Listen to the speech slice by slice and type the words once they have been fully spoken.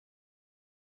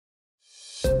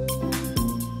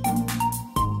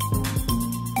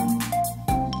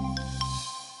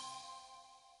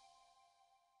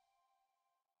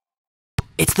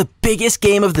It's the biggest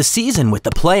game of the season with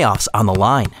the playoffs on the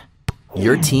line.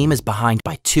 Your team is behind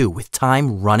by 2 with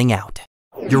time running out.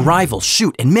 Your rivals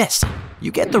shoot and miss.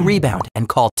 You get the rebound and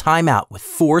call timeout with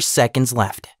 4 seconds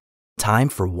left. Time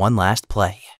for one last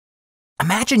play.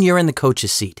 Imagine you're in the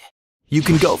coach's seat. You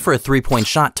can go for a 3-point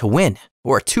shot to win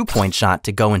or a 2-point shot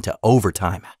to go into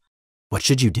overtime. What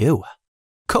should you do?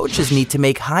 Coaches need to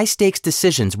make high-stakes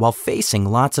decisions while facing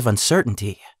lots of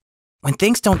uncertainty. When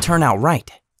things don't turn out right,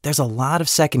 there's a lot of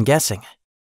second-guessing.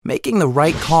 Making the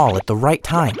right call at the right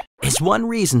time is one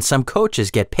reason some coaches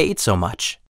get paid so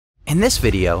much. In this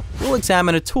video, we'll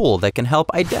examine a tool that can help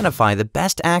identify the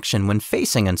best action when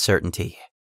facing uncertainty.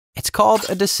 It's called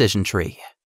a decision tree.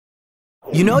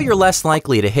 You know you're less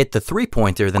likely to hit the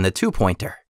 3-pointer than the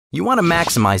 2-pointer. You want to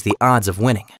maximize the odds of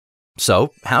winning.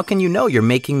 So, how can you know you're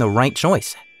making the right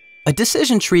choice? A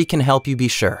decision tree can help you be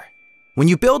sure. When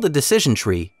you build a decision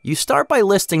tree, you start by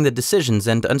listing the decisions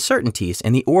and uncertainties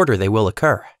in the order they will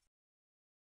occur.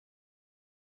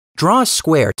 Draw a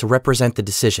square to represent the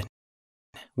decision,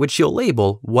 which you'll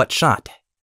label what shot.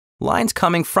 Lines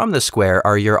coming from the square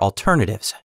are your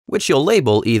alternatives, which you'll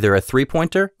label either a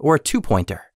 3-pointer or a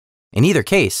 2-pointer. In either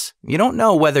case, you don't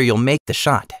know whether you'll make the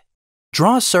shot.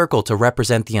 Draw a circle to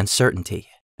represent the uncertainty,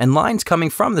 and lines coming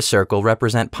from the circle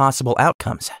represent possible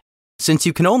outcomes. Since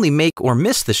you can only make or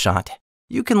miss the shot,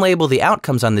 you can label the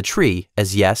outcomes on the tree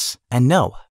as yes and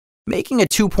no. Making a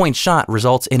 2-point shot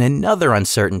results in another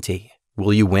uncertainty.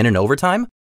 Will you win in overtime?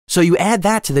 So you add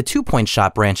that to the 2-point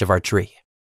shot branch of our tree,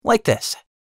 like this.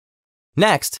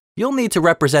 Next, you'll need to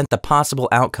represent the possible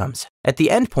outcomes at the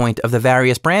endpoint of the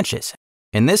various branches,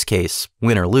 in this case,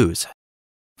 win or lose.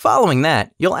 Following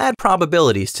that, you'll add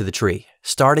probabilities to the tree,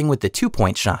 starting with the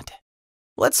 2-point shot.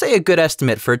 Let's say a good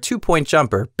estimate for a 2-point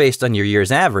jumper based on your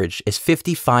year's average is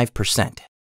 55%.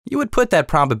 You would put that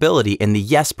probability in the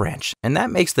yes branch, and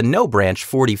that makes the no branch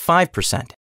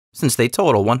 45%, since they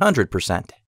total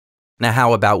 100%. Now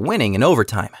how about winning in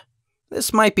overtime?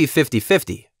 This might be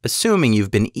 50-50, assuming you've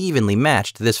been evenly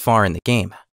matched this far in the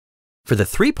game. For the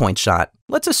 3-point shot,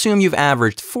 let's assume you've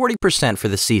averaged 40% for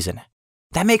the season.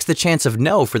 That makes the chance of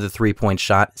no for the 3-point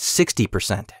shot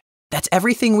 60%. That's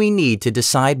everything we need to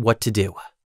decide what to do.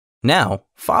 Now,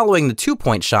 following the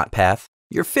 2-point shot path,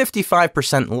 you're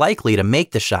 55% likely to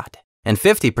make the shot and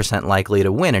 50% likely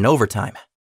to win in overtime.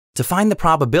 To find the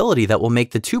probability that will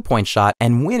make the 2-point shot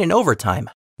and win in overtime,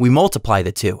 we multiply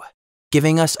the two,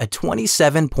 giving us a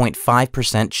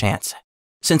 27.5% chance.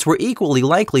 Since we're equally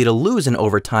likely to lose in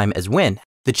overtime as win,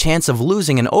 the chance of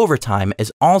losing in overtime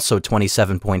is also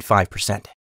 27.5%.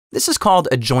 This is called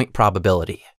a joint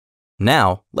probability.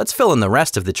 Now, let's fill in the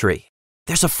rest of the tree.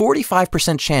 There's a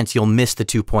 45% chance you'll miss the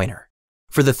 2-pointer.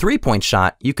 For the 3-point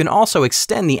shot, you can also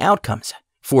extend the outcomes,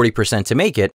 40% to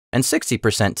make it and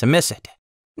 60% to miss it.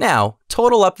 Now,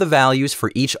 total up the values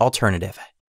for each alternative.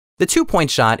 The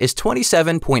 2-point shot is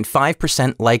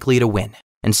 27.5% likely to win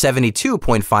and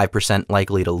 72.5%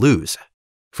 likely to lose.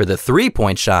 For the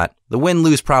 3-point shot, the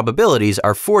win-lose probabilities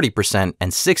are 40%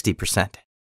 and 60%.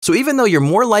 So even though you're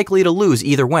more likely to lose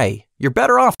either way, you're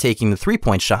better off taking the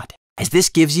 3-point shot, as this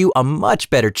gives you a much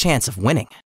better chance of winning.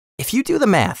 If you do the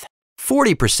math,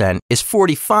 40% is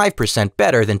 45%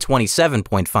 better than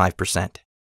 27.5%.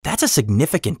 That's a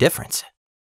significant difference.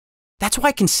 That's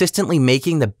why consistently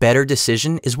making the better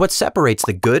decision is what separates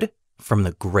the good from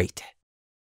the great.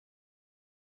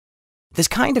 This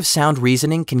kind of sound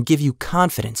reasoning can give you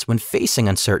confidence when facing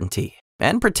uncertainty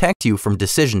and protect you from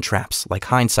decision traps like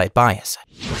hindsight bias.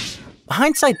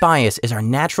 Hindsight bias is our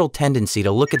natural tendency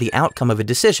to look at the outcome of a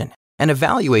decision and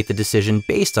evaluate the decision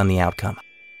based on the outcome.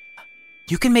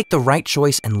 You can make the right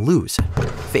choice and lose.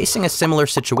 Facing a similar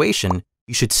situation,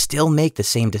 you should still make the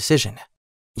same decision.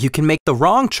 You can make the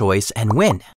wrong choice and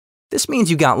win. This means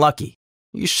you got lucky.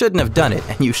 You shouldn't have done it,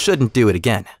 and you shouldn't do it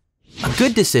again. A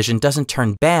good decision doesn't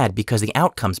turn bad because the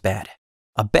outcome's bad.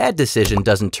 A bad decision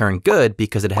doesn't turn good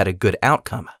because it had a good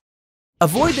outcome.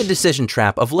 Avoid the decision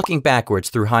trap of looking backwards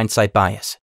through hindsight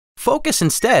bias. Focus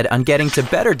instead on getting to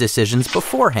better decisions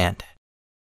beforehand.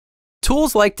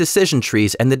 Tools like decision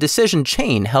trees and the decision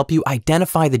chain help you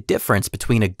identify the difference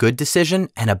between a good decision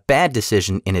and a bad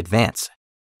decision in advance.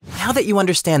 Now that you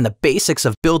understand the basics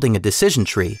of building a decision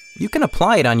tree, you can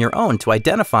apply it on your own to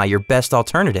identify your best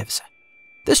alternatives.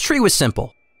 This tree was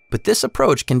simple, but this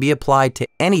approach can be applied to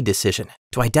any decision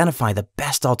to identify the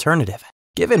best alternative,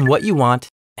 given what you want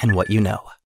and what you know.